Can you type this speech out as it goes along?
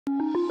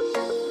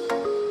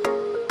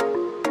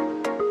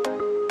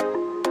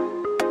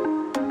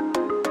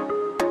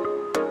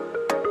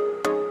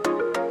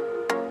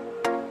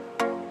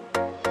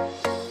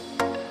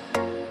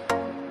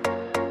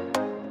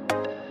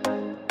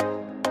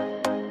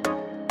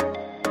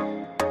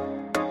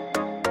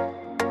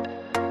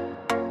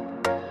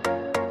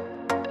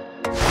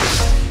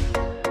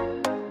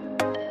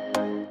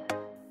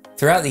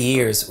Throughout the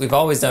years, we've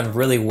always done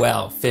really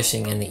well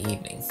fishing in the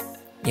evening.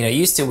 You know,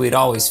 used to we'd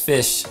always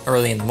fish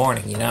early in the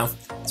morning, you know?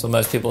 That's what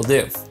most people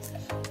do.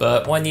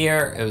 But one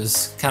year, it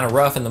was kind of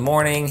rough in the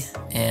morning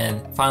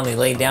and finally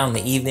laid down in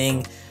the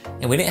evening,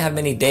 and we didn't have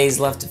many days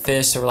left to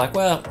fish, so we're like,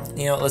 well,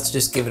 you know, let's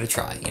just give it a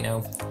try, you know?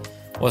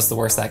 What's the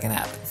worst that can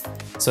happen?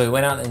 So we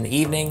went out in the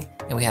evening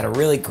and we had a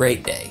really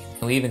great day,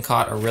 and we even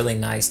caught a really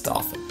nice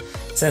dolphin.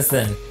 Since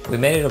then, we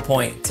made it a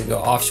point to go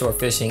offshore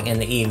fishing in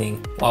the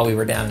evening while we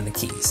were down in the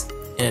Keys,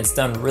 and it's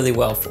done really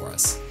well for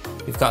us.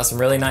 We've caught some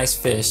really nice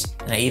fish,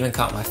 and I even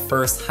caught my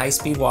first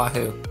high-speed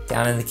wahoo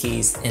down in the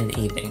Keys in the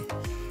evening.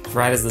 It was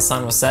right as the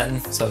sun was setting,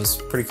 so it was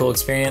a pretty cool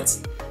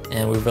experience,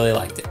 and we really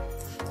liked it.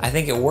 I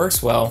think it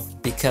works well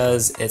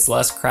because it's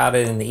less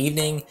crowded in the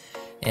evening,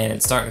 and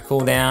it's starting to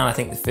cool down. I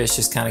think the fish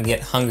just kind of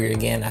get hungry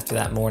again after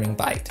that morning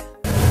bite.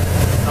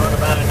 Talking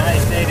about a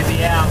nice day to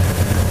be out.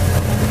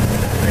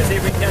 We're gonna see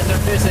if we can catch some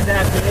fish this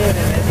afternoon,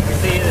 and as you can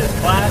see, it is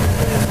flat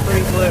and it's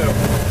pretty blue.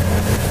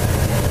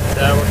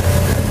 So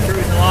we're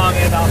cruising along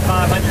in about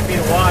 500 feet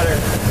of water.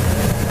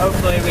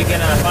 Hopefully we can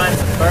find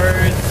some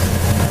birds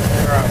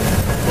or a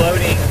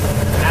floating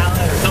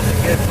outlet or something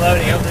good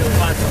floating. Hopefully we'll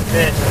find some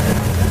fish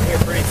here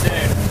pretty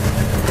soon.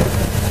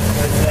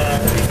 It's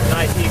at least a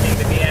nice evening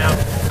to be out.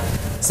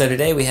 So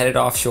today we headed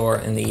offshore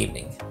in the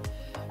evening.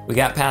 We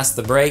got past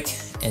the break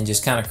and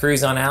just kind of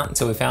cruised on out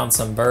until we found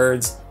some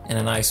birds and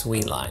a nice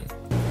weed line.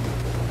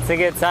 It's a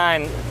good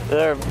sign.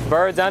 There are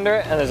birds under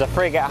it and there's a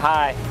frigate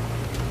high.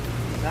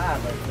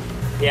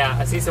 Yeah,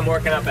 I see some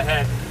working up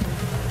ahead.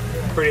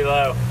 Pretty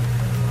low.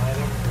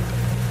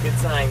 Good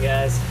sign,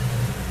 guys.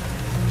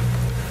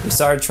 We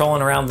started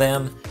trolling around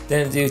them,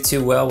 didn't do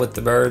too well with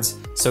the birds,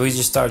 so we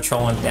just started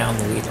trolling down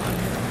the weed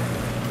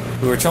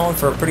line. We were trolling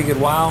for a pretty good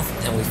while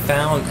and we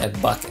found a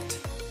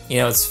bucket. You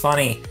know, it's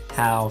funny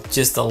how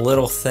just a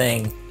little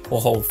thing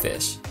will hold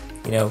fish.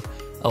 You know,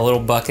 a little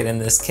bucket in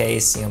this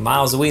case, you know,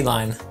 miles of weed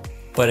line,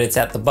 but it's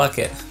at the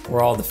bucket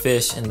where all the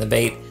fish and the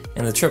bait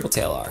and the triple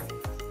tail are.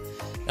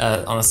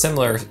 On a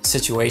similar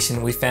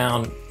situation, we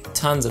found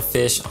tons of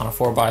fish on a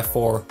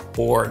 4x4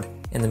 board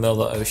in the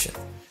middle of the ocean.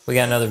 We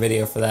got another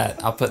video for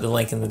that. I'll put the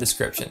link in the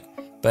description,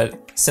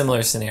 but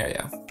similar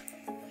scenario.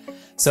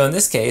 So in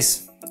this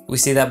case, we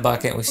see that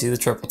bucket, we see the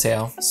triple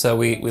tail. So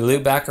we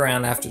loop back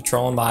around after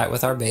trolling by it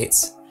with our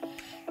baits,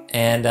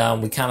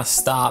 and we kind of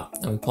stop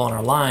and we pull on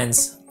our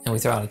lines and we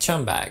throw out a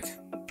chum bag.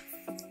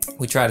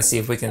 We try to see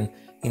if we can,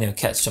 you know,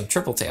 catch some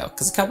triple tail,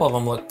 because a couple of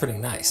them look pretty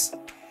nice.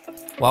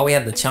 While we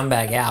had the chum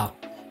bag out,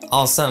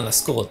 all of a sudden a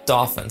school of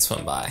dolphins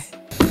swim by.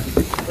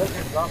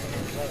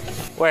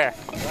 Where?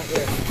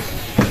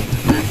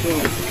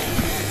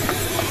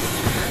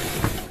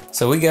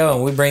 So we go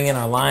and we bring in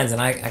our lines,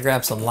 and I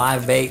grab some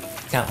live bait,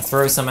 kind of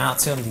throw some out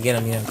to them to get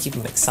them, you know, keep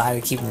them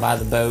excited, keep them by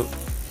the boat.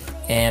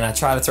 And I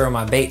try to throw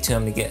my bait to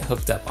them to get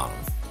hooked up on them.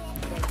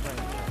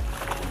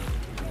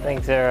 I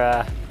think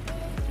they're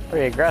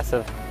pretty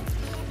aggressive.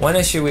 One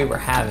issue we were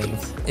having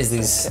is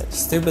these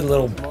stupid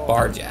little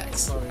bar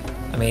jacks.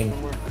 I mean,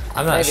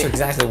 I'm not sure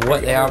exactly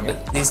what they are,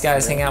 but these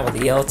guys hang out with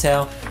the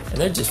yellowtail,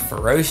 and they're just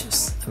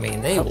ferocious. I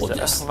mean, they will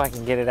just... If I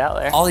can get it out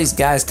there. All these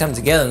guys come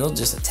together and they'll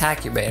just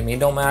attack your bait. I mean, it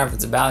don't matter if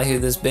it's a ballyhoo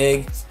this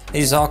big.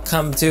 They just all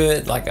come to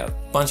it like a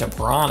bunch of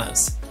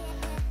piranhas.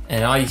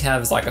 And all you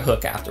have is like a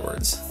hook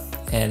afterwards.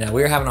 And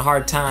we were having a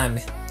hard time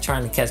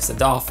trying to catch the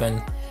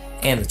dolphin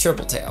and the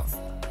triple tail.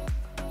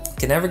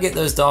 Could never get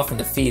those dolphin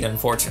to feed,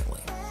 unfortunately.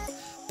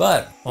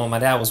 But when my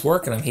dad was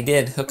working them, he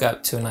did hook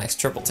up to a nice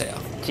triple tail.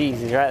 Jeez,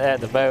 he's right there at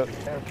the boat.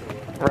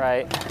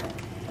 Right.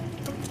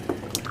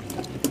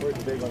 Where's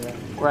the big one at?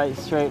 Right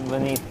straight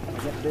beneath.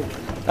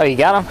 Oh, you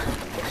got him?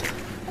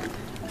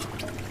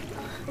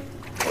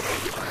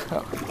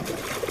 Oh.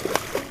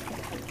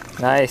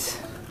 Nice.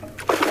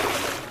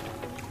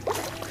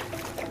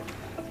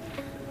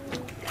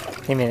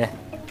 Give me that.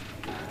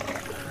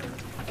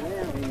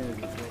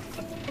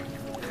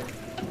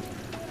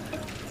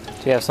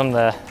 Do you have something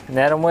to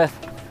net them with?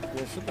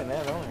 There should be a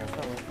net on here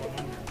somewhere.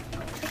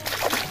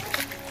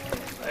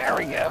 There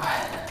we go.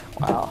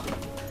 Wow.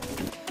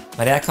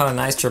 My dad caught a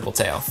nice triple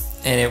tail,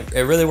 and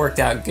it really worked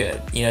out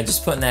good. You know,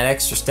 just putting that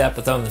extra step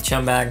with throwing the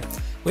chum bag,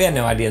 we had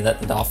no idea that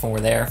the dolphin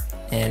were there.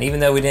 And even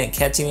though we didn't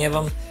catch any of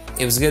them,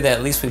 it was good that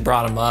at least we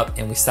brought them up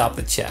and we stopped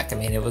the check. I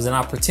mean, it was an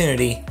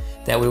opportunity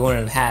that we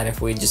wouldn't have had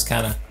if we just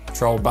kind of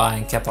trolled by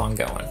and kept on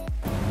going.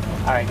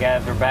 All right,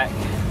 guys, we're back.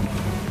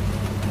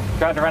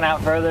 Tried to run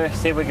out further,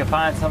 see if we could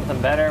find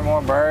something better,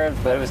 more birds,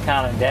 but it was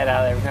kind of dead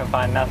out there. We couldn't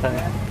find nothing.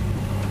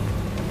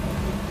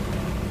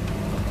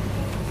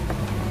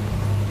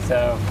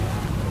 So,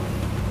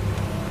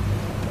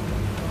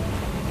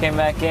 came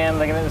back in,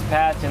 looking at this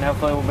patch, and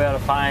hopefully we'll be able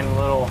to find a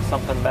little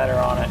something better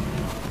on it.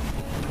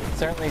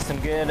 Certainly some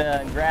good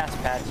grass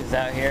patches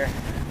out here.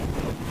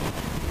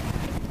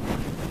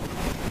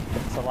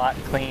 It's a lot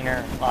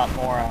cleaner, a lot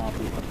more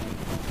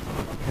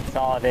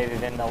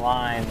consolidated into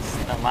lines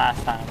than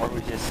last time, where it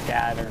was just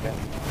scattered and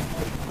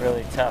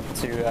really tough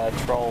to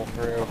troll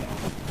through.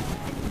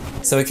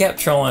 So we kept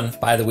trolling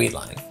by the weed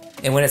line,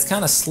 and when it's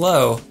kind of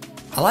slow,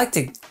 I like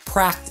to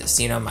practice,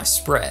 you know, my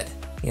spread.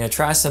 You know,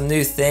 try some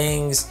new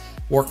things,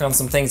 work on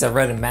some things I've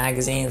read in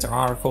magazines or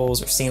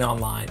articles or seen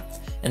online.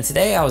 And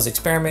today I was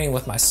experimenting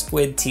with my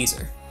squid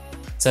teaser.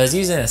 So I was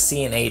using a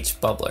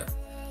C&H bubbler,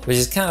 which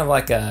is kind of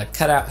like a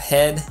cutout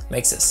head,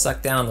 makes it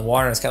suck down in the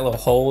water, and it's got little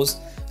holes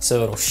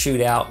so it'll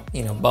shoot out,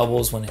 you know,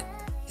 bubbles when it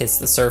hits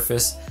the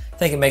surface. I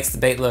think it makes the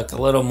bait look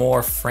a little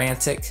more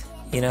frantic,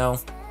 you know,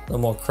 a little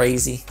more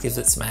crazy, gives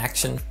it some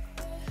action,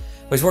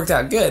 which worked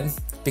out good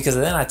because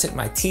then I took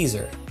my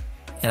teaser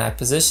and I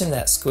positioned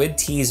that squid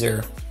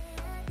teaser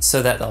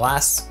so that the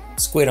last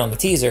squid on the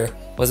teaser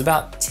was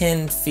about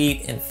 10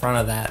 feet in front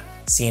of that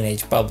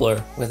C&H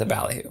bubbler with a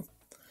ballyhoo.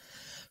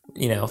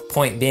 You know,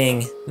 point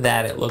being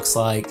that it looks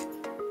like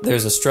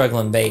there's a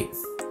struggling bait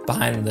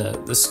behind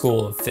the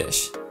school of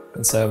fish.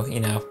 And so, you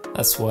know,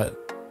 that's what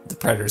the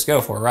predators go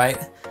for, right?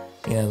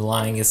 You know, the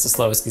lion gets the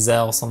slowest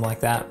gazelle, something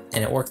like that.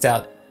 And it worked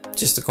out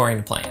just according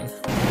to plan.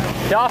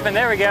 Dolphin,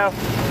 there we go.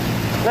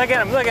 Look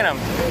at him, look at him.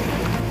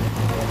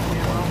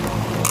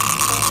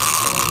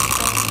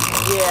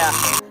 Yeah.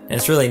 And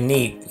it's really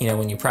neat, you know,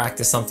 when you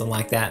practice something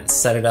like that and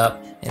set it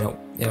up and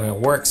it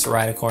works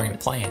right according to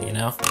plan, you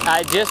know?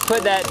 I just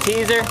put that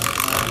teaser,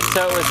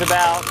 so it was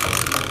about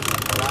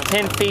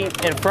 10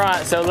 feet in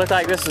front, so it looked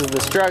like this was the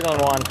struggling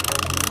one.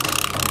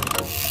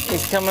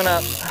 He's coming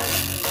up.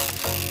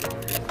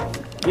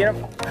 Get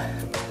him.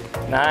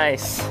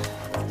 Nice.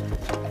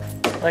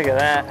 Look at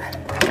that.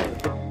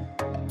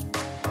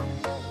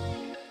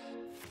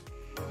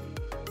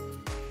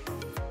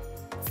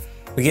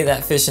 We get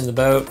that fish in the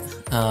boat,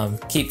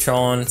 keep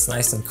trolling, it's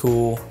nice and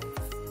cool.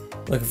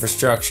 Looking for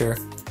structure.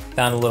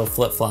 Found a little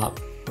flip-flop.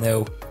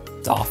 No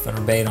dolphin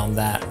or bait on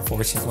that,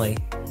 unfortunately.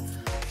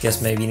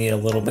 Guess maybe you need a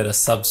little bit of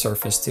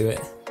subsurface to it.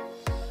 Look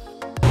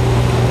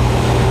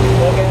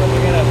at it,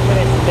 we're gonna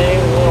finish the day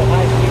with a little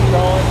high-speed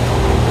trolling.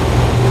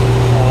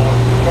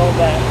 Trolled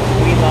that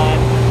weed line,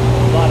 a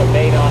lot of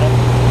bait on it.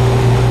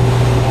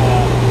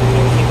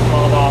 We keep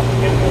small dolphins,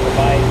 get them with a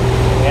bite.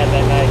 We had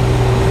that nice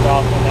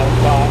dolphin that we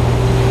caught,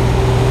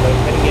 so we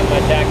couldn't get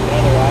much action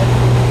otherwise.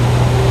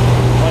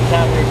 One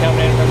time we were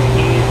coming in from the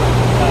Keys,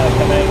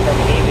 coming in from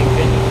an evening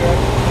fishing trip.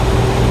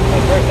 And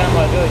the first time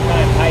I was really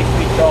trying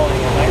high-speed trolling,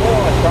 I'm like, I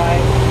really want to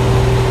try it,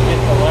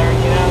 just to learn,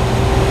 you know?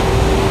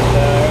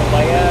 So I was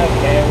like,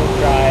 okay, we'll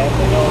try it.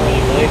 But no one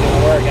really believed it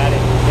would work. I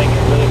didn't think it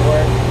would really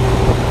work.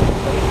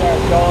 So we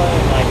started trolling,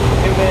 and like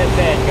 2 minutes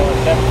in, going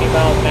 17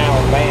 miles an hour,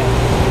 bam,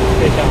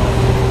 fish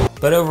on.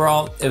 But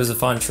overall, it was a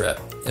fun trip.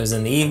 It was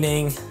in the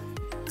evening,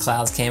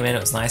 clouds came in, it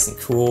was nice and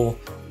cool.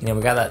 You know,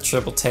 we got that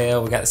triple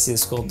tail, we got to see the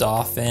school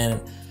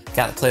dolphin,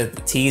 got to play with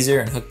the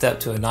teaser and hooked up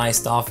to a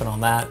nice dolphin on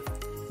that.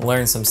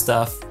 Learned some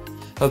stuff.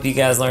 Hope you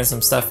guys learned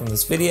some stuff from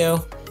this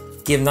video.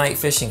 Give night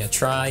fishing a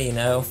try, you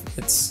know,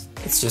 it's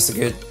just a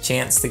good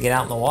chance to get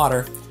out in the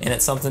water and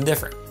it's something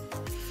different.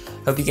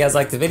 Hope you guys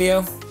liked the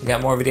video. We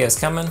got more videos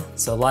coming,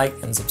 so like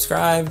and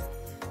subscribe,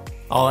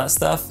 all that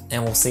stuff,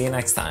 and we'll see you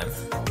next time.